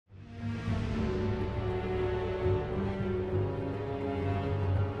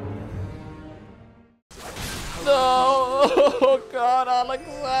No! Oh God,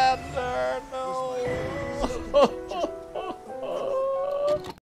 Alexander, no!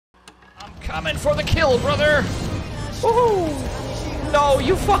 I'm coming for the kill, brother! Woohoo! No,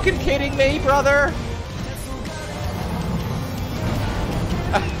 you fucking kidding me, brother?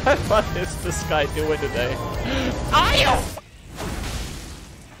 What is this guy doing today? Are you?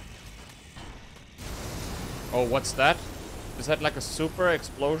 Oh, what's that? Is that like a super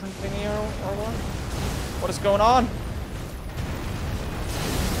explosion thingy or what? What is going on?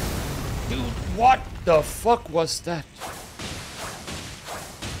 Dude, what the fuck was that?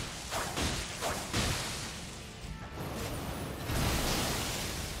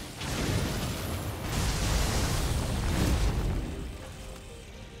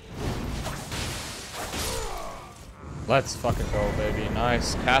 Let's fucking go, baby.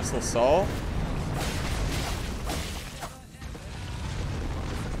 Nice. Castle Sol.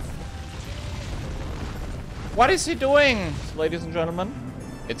 What is he doing, ladies and gentlemen?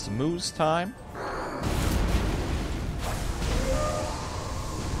 It's moose time.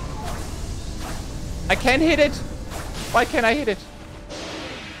 I can't hit it. Why can't I hit it?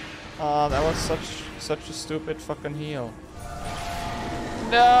 Oh, that was such a stupid fucking heal.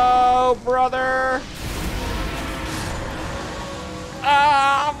 No, brother.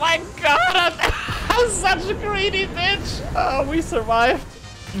 Oh my god, I'm such a greedy bitch. Oh, we survived.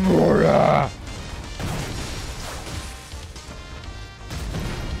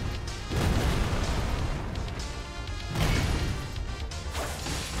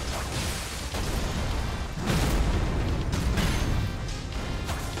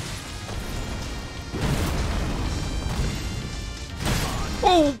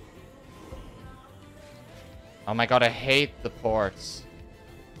 Oh! Oh my god, I hate the ports.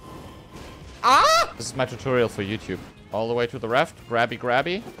 Ah! This is my tutorial for YouTube. All the way to the left. Grabby,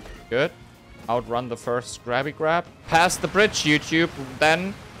 grabby. Good. Outrun the first grabby grab. Past the bridge, YouTube.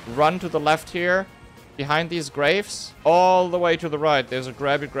 Then run to the left here. Behind these graves. All the way to the right. There's a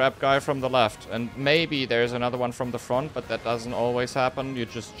grabby grab guy from the left. And maybe there's another one from the front, but that doesn't always happen. You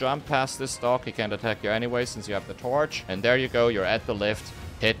just jump past this dog. He can't attack you anyway since you have the torch. And there you go. You're at the lift.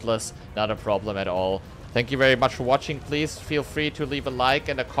 Hitless. Not a problem at all. Thank you very much for watching. Please feel free to leave a like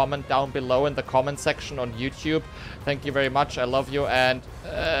and a comment down below in the comment section on YouTube. Thank you very much. I love you, and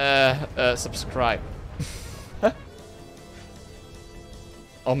subscribe.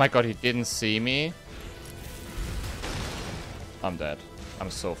 Oh my god, he didn't see me. I'm dead. I'm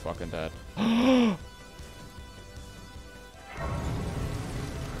so fucking dead.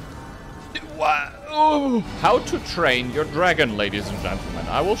 Wow. How to train your dragon, ladies and gentlemen.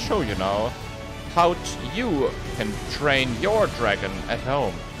 I will show you now how you can train your dragon at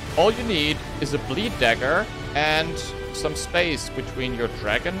home. All you need is a bleed dagger and some space between your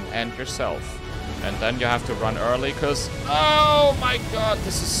dragon and yourself. And then you have to run early because... Oh my god,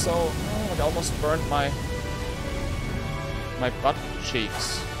 this is so... Oh, it almost burned my butt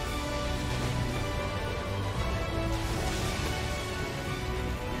cheeks.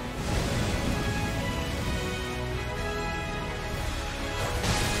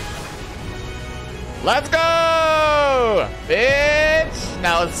 Let's go! Bitch!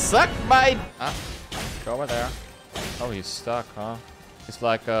 Now suck my... Ah, go over there. Oh, he's stuck, huh? He's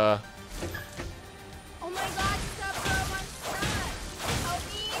like, Oh my god, stop, bro, I'm stuck! Help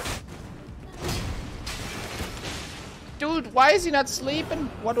me! Dude, why is he not sleeping?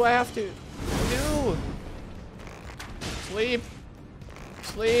 What do I have to do? Sleep.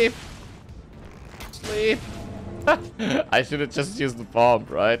 Sleep. Sleep. I should have just used the bomb,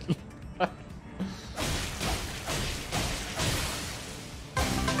 right?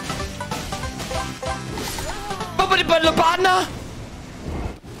 No!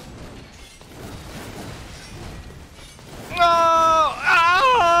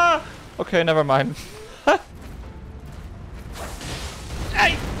 Ah! Okay, never mind.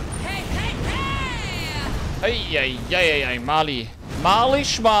 Hey! Hey, Molly. Molly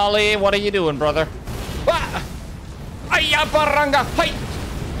Schmolly, what are you doing, brother? Hey! I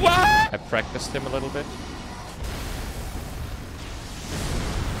practiced him a little bit.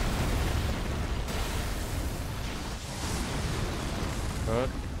 Good.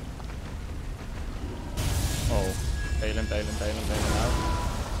 Oh. Bailing out.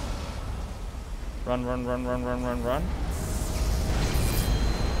 Run.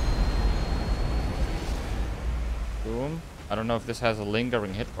 Boom. I don't know if this has a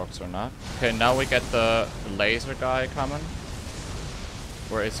lingering hitbox or not. Okay, now we get the laser guy coming.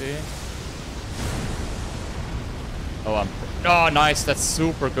 Where is he? Oh, oh, nice. That's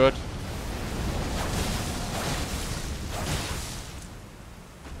super good.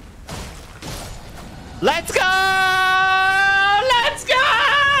 Let's go! Let's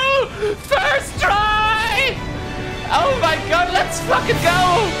go! First try! Oh my god, let's fucking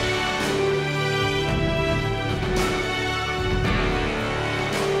go!